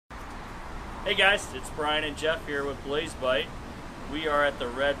Hey guys, it's Bryan and Jeff here with BlazeBite. We are at the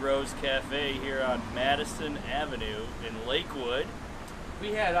Red Rose Cafe here on Madison Avenue in Lakewood. We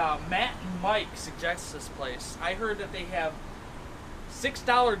had Matt and Mike suggest this place. I heard that they have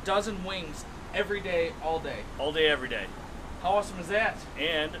 $6 dozen wings every day, all day. All day, every day. How awesome is that?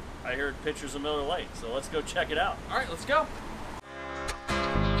 And I heard pictures of Miller Lite, so let's go check it out. All right, let's go.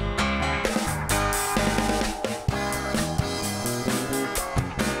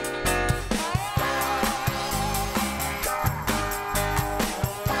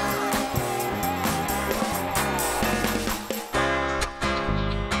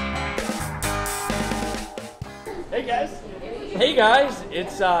 Hey guys,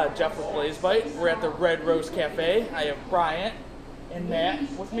 it's Jeff with BlazeBite. We're at the Red Rose Cafe. I have Bryan and Matt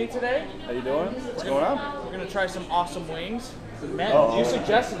with me today. How you doing? What's going on? We're going to try some awesome wings. Matt, you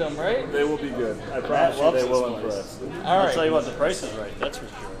suggested them, right? They will be good. I promise you they will impress. All right. I'll tell you what, the price is right, that's for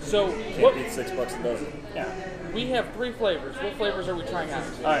sure. So, Can't beat $6 a dozen. Yeah. We have 3 flavors. What flavors are we trying out?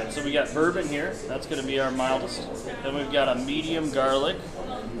 All right, so we got bourbon here. That's going to be our mildest. Then we've got a medium garlic,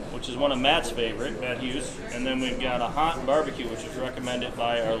 which is one of Matt's favorite, Matt Hughes. And then we've got a hot barbecue, which is recommended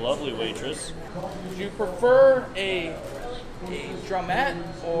by our lovely waitress. Do you prefer a drumette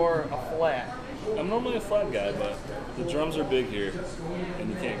or a flat? I'm normally a flat guy, but the drums are big here, and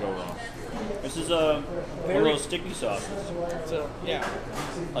you can't go wrong. This is one of those sticky sauces. It's a, yeah.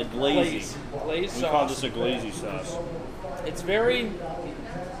 A glazy. Glaze sauce. We call this a glazy sauce. It's very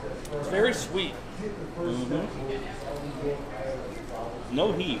sweet. Mm-hmm.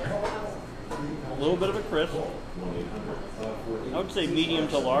 No heat. A little bit of a crisp. I would say medium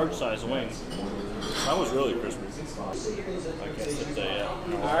to large size wing. That was really crispy. I guess I'd say, yeah.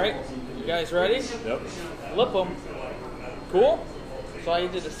 All right, you guys ready? Yep. Flip them. Cool. So I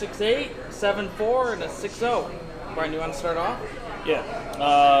did a 6.8, 7.4, and a 6.0. Bryan, you want to start off? Yeah.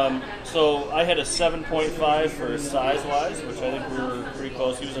 So I had a 7.5 for size-wise, which I think we were pretty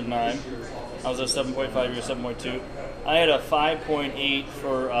close. He was a 9. I was a 7.5, you were a 7.2. I had a 5.8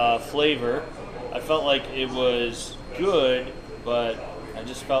 for flavor. I felt like it was good, but I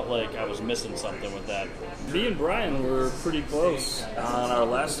just felt like I was missing something with that. Me and Bryan were pretty close on our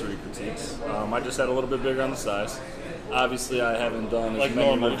last 3 critiques. I just had a little bit bigger on the size. Obviously, I haven't done like as many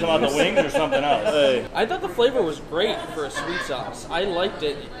normal. You talking about the wings or something else? Hey. I thought the flavor was great for a sweet sauce. I liked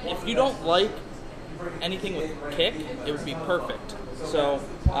it. If you don't like anything with kick, it would be perfect. So,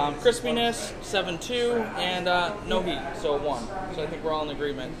 crispiness, 7.2, and no heat, so 1. So I think we're all in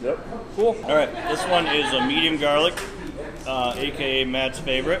agreement. Yep. Cool. All right, this one is a medium garlic, a.k.a. Matt's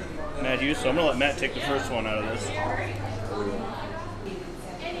favorite, Matt Hughes. So I'm going to let Matt take the first one out of this.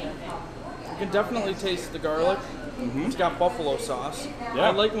 You can definitely taste the garlic. Mm-hmm. It's got buffalo sauce. Yeah.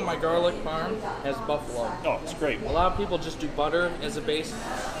 I like when my garlic parm has buffalo. Oh, it's great. A lot of people just do butter as a base.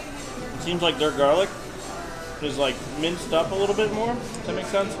 It seems like their garlic is like minced up a little bit more. Does that make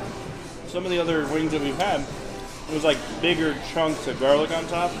sense? Some of the other wings that we've had, it was like bigger chunks of garlic on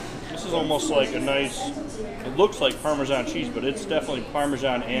top. This is almost like a nice, it looks like Parmesan cheese, but it's definitely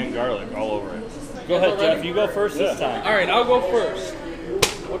Parmesan and garlic all over it. Go ahead, Jeff. You go first this time. All right, I'll go first.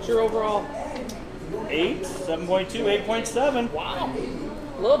 What's your overall? 8, 7.2, 8.7. Wow.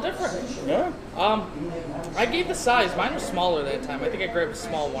 A little different. Yeah. I gave the size. Mine was smaller that time. I think I grabbed a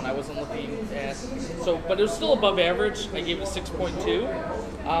small one. I wasn't looking at but it was still above average. I gave it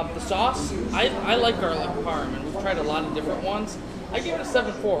 6.2. The sauce, I like garlic parm, and we've tried a lot of different ones. I gave it a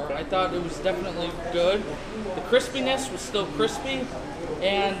 7.4. I thought it was definitely good. The crispiness was still crispy,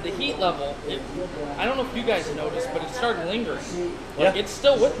 and the heat level, I don't know if you guys noticed, but it started lingering. Like, it's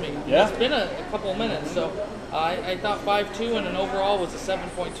still with me. Yeah. It's been a couple of minutes, so I thought 5.2 and an overall was a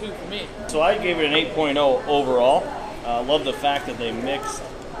 7.2 for me. So I gave it an 8.0 overall. I love the fact that they mixed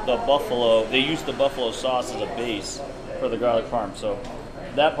the buffalo, they used the buffalo sauce as a base for the garlic parm. So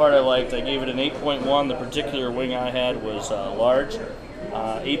that part I liked. I gave it an 8.1. The particular wing I had was large.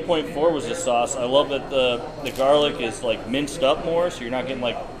 8.4 was the sauce. I love that the garlic is like minced up more, so you're not getting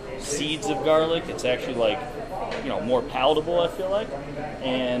like seeds of garlic. It's actually like, you know, more palatable, I feel like.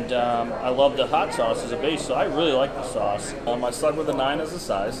 And I love the hot sauce as a base, so I really like the sauce. I stuck with a 9 as a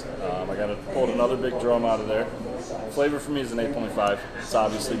size. I pulled another big drum out of there. Flavor for me is an 8.5. It's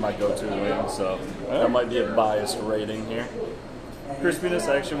obviously my go-to wing, so that might be a biased rating here. Crispiness,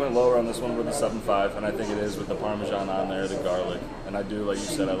 I actually went lower on this one with a 7.5, and I think it is with the Parmesan on there, the garlic. And I do, like you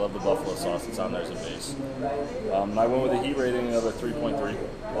said, I love the buffalo sauce that's on there as a base. I went with a heat rating of a 3.3.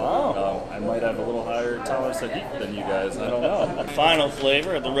 Wow. I might have a little higher tolerance to heat than you guys, I don't know. Final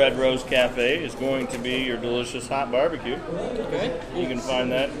flavor at the Red Rose Cafe is going to be your delicious hot barbecue. Okay. You can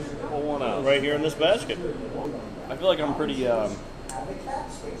find that Pull one out. right here in this basket. I feel like I'm pretty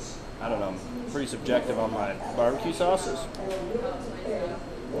I don't know, pretty subjective on my barbecue sauces.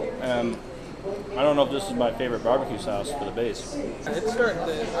 I don't know if this is my favorite barbecue sauce for the base. It's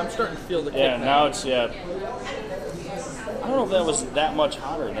I'm starting to feel the kick. Yeah, now it's, yeah. I don't know if that was that much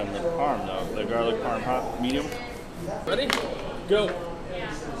hotter than the parm, though. The garlic parm hot, medium. Ready? Go.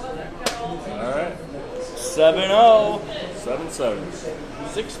 All right. 7-0. 7-7.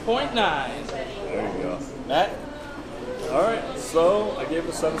 6.9. There you go. Matt? All right, so I gave it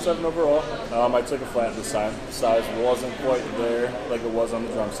a 7-7 overall. I took a flat this time. The size wasn't quite there like it was on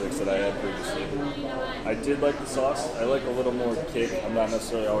the drumsticks that I had previously. I did like the sauce. I like a little more kick. I'm not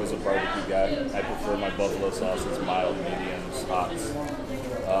necessarily always a barbecue guy. I prefer my buffalo sauces, mild, mediums, hots.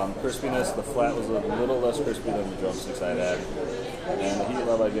 Crispiness, the flat was a little less crispy than the drumsticks I'd had. And the heat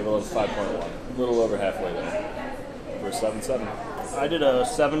level, I gave it a 5.1. A little over halfway there for a 7-7. I did a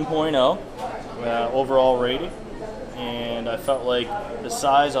 7.0 overall rating. And I felt like the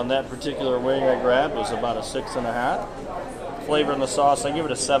size on that particular wing I grabbed was about a 6.5. Flavor in the sauce, I give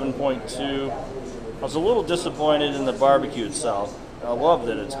it a 7.2. I was a little disappointed in the barbecue itself. I love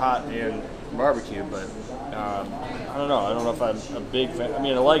that it's hot and barbecue, but I don't know. I don't know if I'm a big fan. I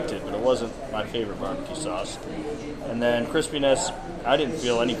mean, I liked it, but it wasn't my favorite barbecue sauce. And then crispiness, I didn't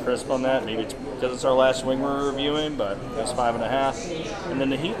feel any crisp on that. Maybe it's because it's our last wing we're reviewing, but it's 5.5. And then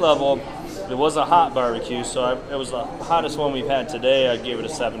the heat level, it was a hot barbecue, so it was the hottest one we've had today. I gave it a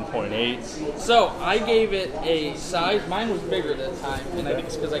 7.8. So I gave it a size. Mine was bigger that time, and I think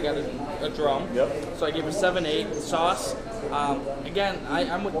it's because I got a drum. Yep. So I gave it a 7.8. Sauce. Again,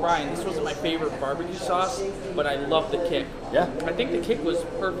 I'm with Bryan. This wasn't my favorite barbecue sauce, but I love the kick. Yeah. I think the kick was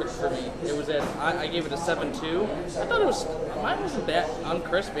perfect for me. It was I gave it a 7.2. I thought mine wasn't that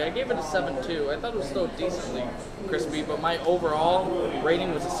uncrispy. I gave it a 7.2. I thought it was still decently crispy, but my overall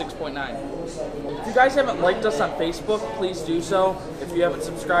rating was a 6.9. If you guys haven't liked us on Facebook, please do so. If you haven't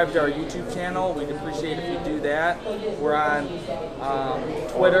subscribed to our YouTube channel, we'd appreciate if you do that. We're on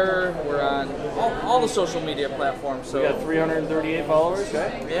Twitter. We're on all the social media platforms. So We got 338 followers,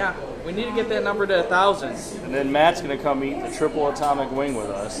 okay? yeah, we need to get that number to 1,000. And then Matt's going to come eat the triple atomic wing with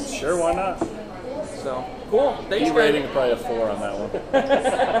us. Sure, why not? So cool. Thanks, Heat rating guys. probably a 4 on that one.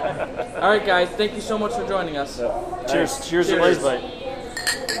 All right, guys. Thank you so much for joining us. Yep. Cheers. Cheers to Cheers. BlazeBite.